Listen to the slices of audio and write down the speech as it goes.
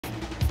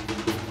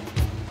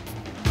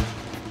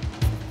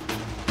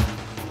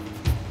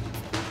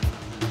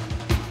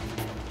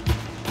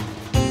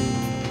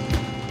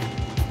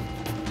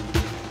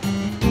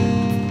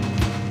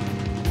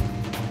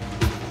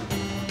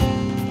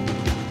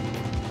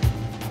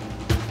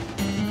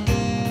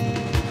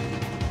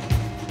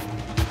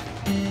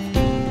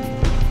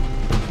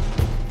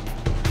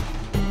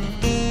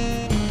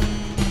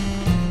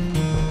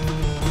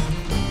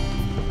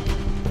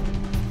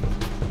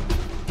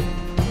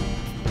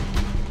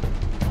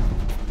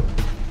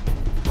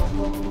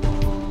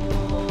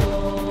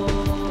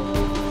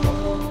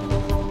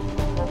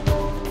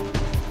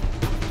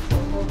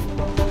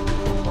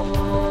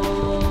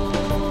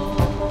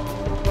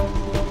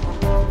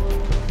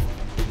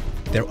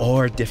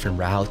are different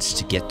routes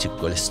to get to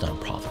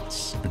Golestan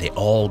province, and they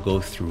all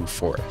go through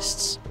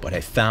forests. But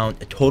I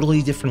found a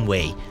totally different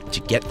way to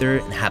get there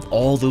and have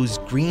all those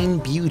green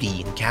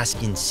beauty in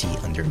Caspian Sea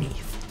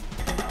underneath.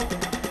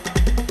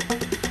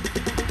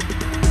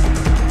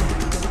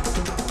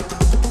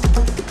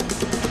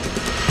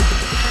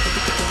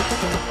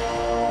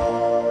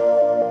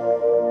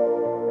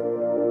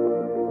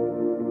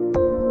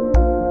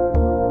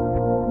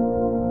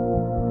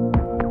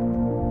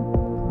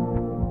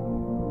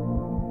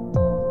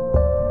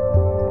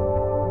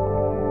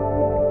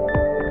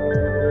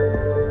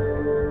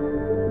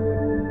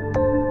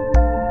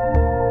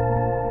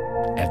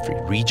 Every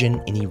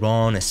region in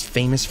Iran is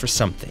famous for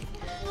something,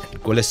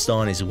 and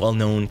Golestan is well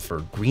known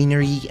for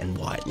greenery and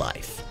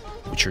wildlife,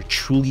 which are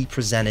truly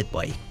presented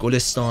by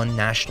Golestan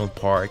National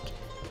Park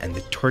and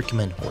the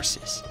Turkmen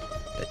horses,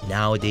 that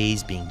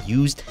nowadays being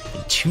used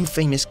in two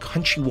famous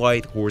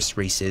countrywide horse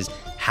races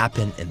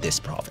happen in this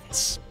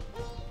province.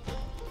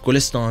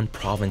 Golestan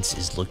province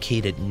is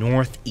located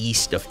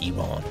northeast of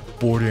Iran,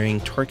 bordering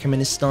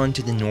Turkmenistan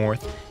to the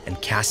north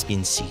and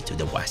Caspian Sea to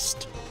the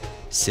west.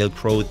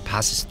 Silk Road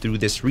passes through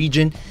this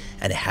region,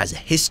 and it has a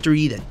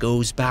history that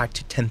goes back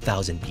to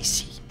 10,000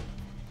 BC.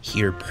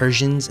 Here,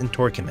 Persians and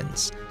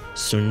Turkmens,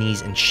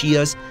 Sunnis and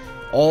Shias,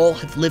 all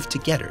have lived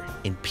together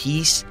in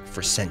peace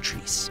for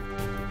centuries.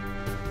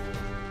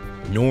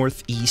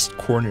 Northeast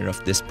corner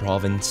of this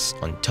province,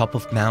 on top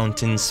of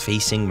mountains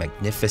facing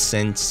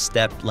magnificent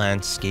steppe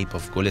landscape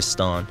of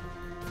Golestan,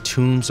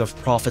 tombs of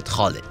Prophet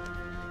Khalid,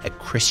 a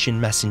Christian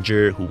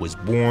messenger who was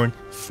born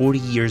 40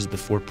 years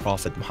before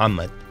Prophet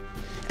Muhammad,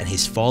 and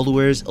his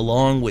followers,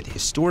 along with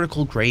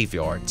historical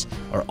graveyards,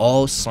 are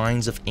all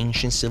signs of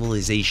ancient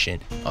civilization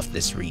of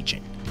this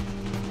region.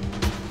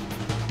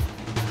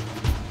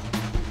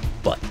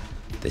 But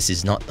this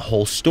is not the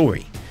whole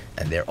story,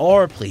 and there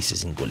are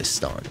places in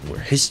Golestan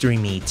where history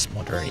meets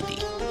modernity.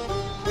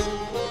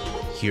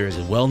 Here is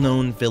a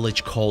well-known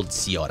village called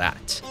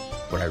Ziyarat,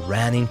 where I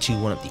ran into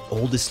one of the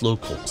oldest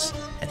locals,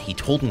 and he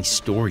told me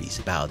stories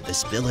about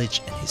this village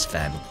and his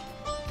family.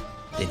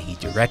 Then he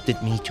directed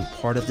me to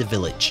part of the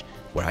village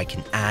where I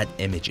can add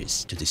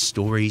images to the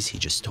stories he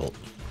just told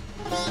me.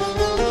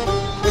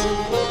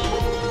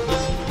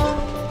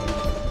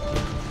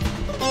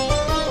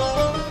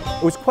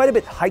 It was quite a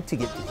bit hike to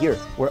get to here,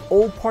 where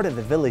old part of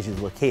the village is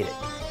located,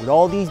 with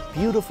all these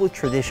beautiful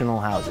traditional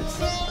houses.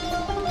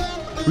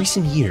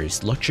 Recent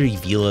years, luxury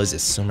villas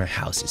as summer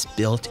houses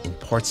built in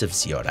parts of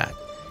Ziyarat,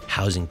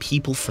 housing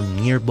people from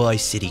nearby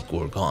city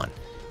Gorgan,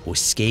 who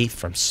escape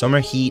from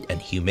summer heat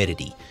and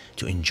humidity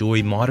to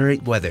enjoy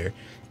moderate weather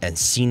and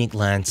scenic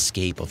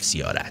landscape of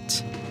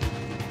Ziyarat.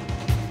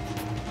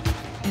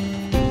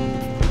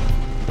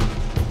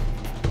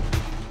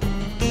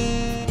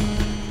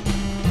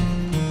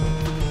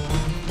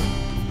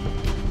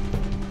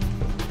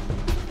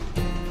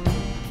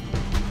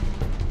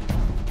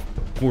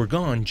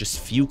 Gorgan, just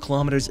a few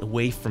kilometers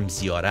away from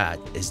Ziyarat,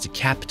 is the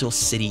capital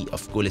city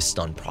of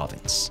Golestan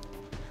province.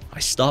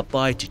 I stopped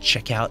by to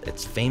check out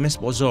its famous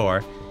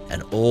bazaar,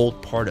 an old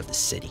part of the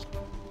city.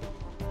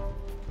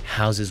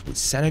 Houses with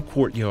center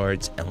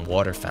courtyards and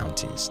water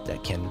fountains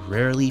that can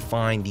rarely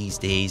find these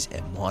days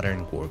in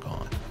modern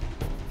Gorgan.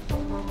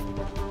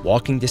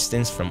 Walking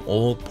distance from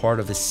old part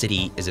of the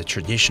city is a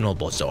traditional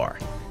bazaar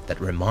that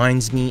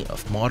reminds me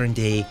of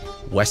modern-day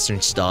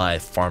Western-style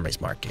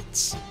farmers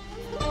markets.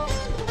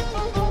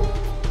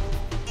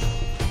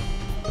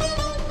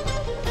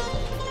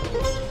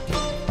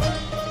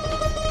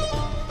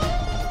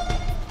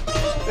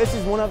 This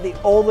is one of the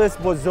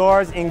oldest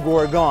bazaars in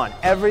Gorgan.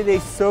 Every day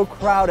so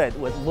crowded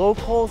with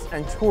locals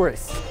and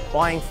tourists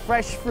buying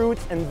fresh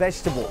fruits and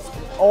vegetables,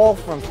 all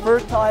from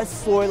fertile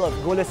soil of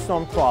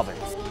Golestan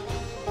province.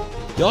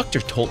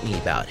 Doctor told me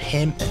about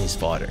him and his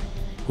father,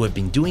 who have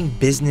been doing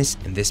business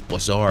in this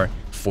bazaar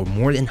for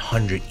more than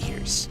 100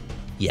 years.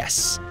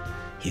 Yes,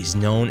 he is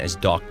known as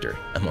Doctor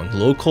among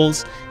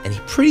locals, and he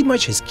pretty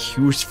much has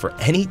cures for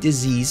any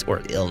disease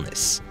or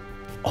illness,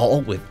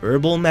 all with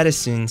herbal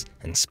medicines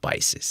and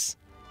spices.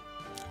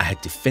 I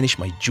had to finish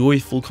my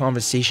joyful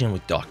conversation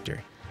with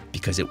Doctor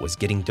because it was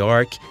getting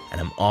dark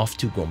and I'm off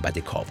to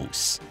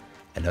Gombad-e-Kavus,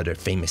 another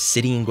famous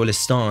city in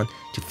Golestan,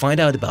 to find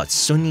out about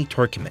Sunni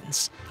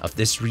Turkmens of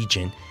this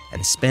region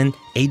and spend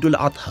Eid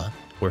al-Adha,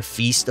 or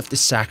Feast of the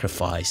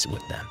Sacrifice,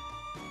 with them.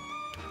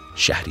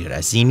 Shahri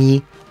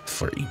Razimi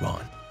for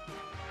Iran.